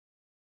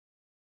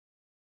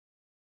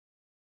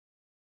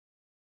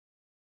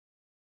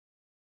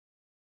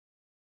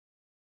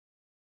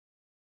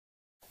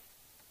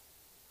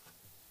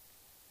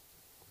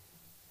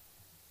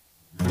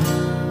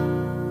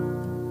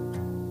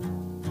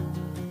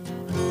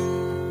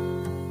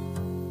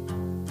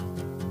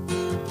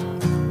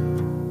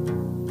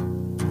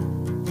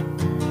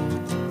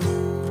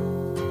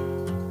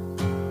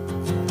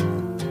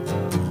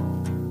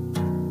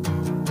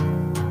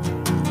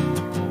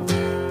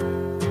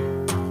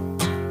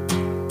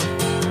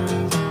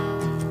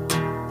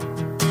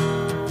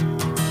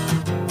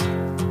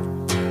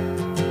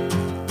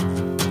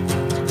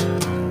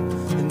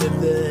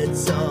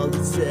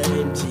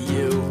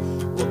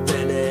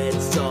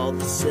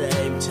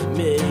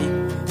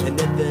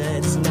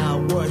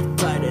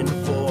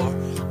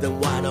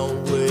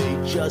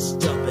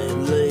just up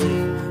and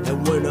leave.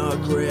 And when our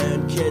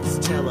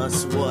grandkids tell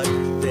us what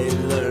they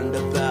learned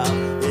about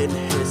in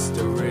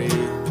history,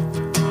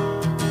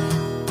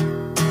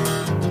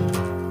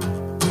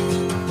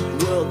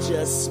 we'll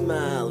just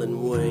smile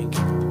and wink.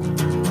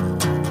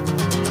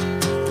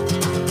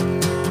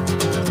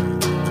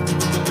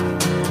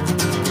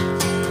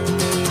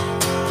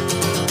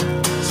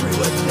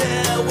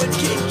 When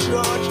King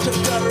George took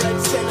over and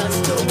sent us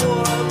to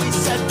war, we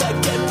sat back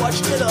and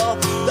watched it all.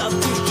 The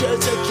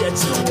future's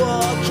against the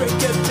wall,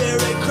 drinking beer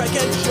and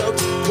cracking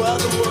jokes while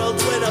the world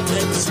went up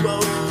in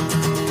smoke.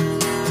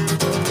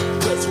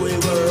 'Cause we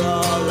were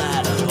all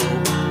out of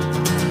hope.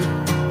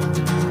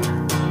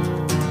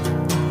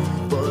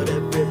 But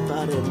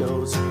everybody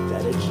knows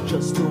that it's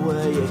just the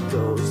way it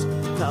goes.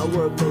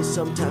 Power may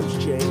sometimes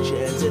change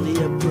hands, and the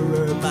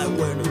emperor might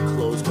wear new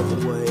clothes, but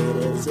the way it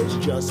is, it's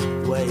just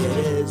the way it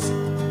is.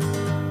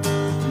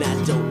 And I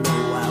don't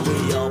know why we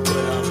all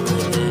put up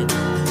with it.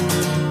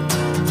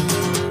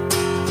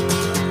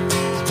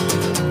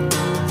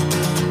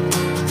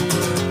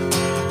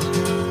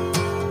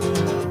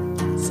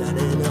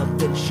 Signing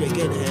up and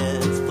shaking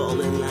hands, fall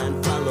in line,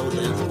 follow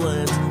their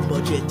plans.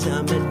 Budget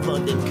time and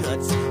funding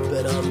cuts,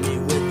 bet on me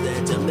with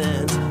their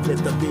demands.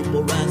 If the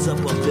people rise up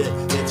a bit,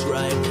 it's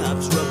riot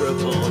cops, rubber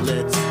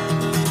bullets.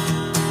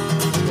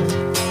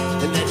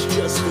 And that's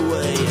just the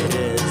way it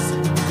is.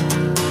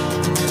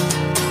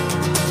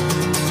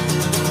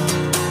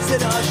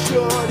 In our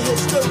short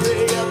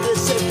history of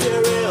this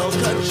imperial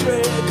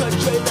country, a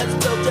country that's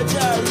built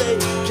entirely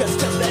just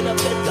to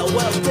benefit the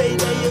wealthy.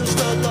 They use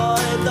the law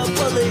and the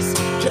police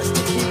just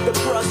to keep the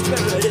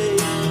prosperity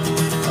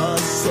a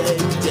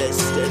safe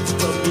distance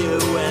from you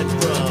and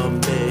from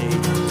me.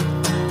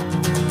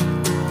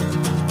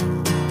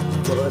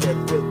 But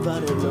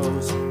everybody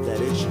knows that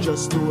it's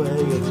just the way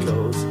it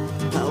goes.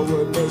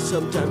 Power may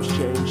sometimes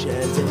change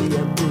hands, and the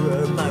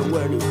emperor might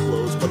wear new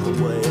clothes, but the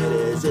way it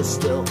is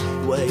still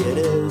the way it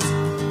is.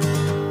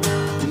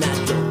 And I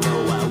don't know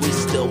why we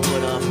still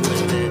put up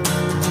with it.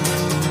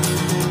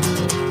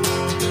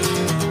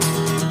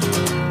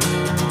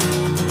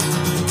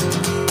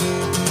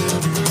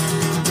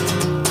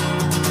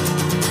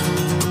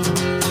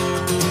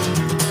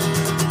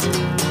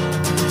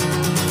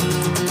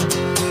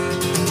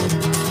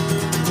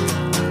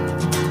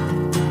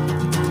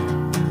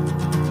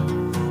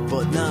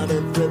 But not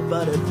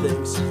everybody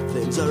thinks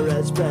things are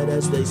as bad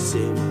as they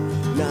seem.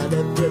 Not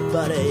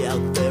everybody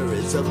out there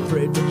is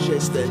afraid to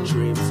chase their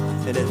dreams.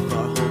 And if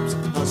our hopes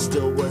are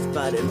still worth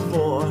fighting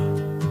for,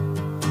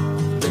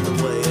 then the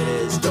way it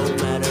is don't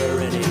matter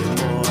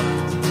anymore.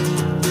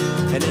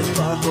 And if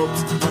our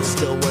hopes are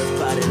still worth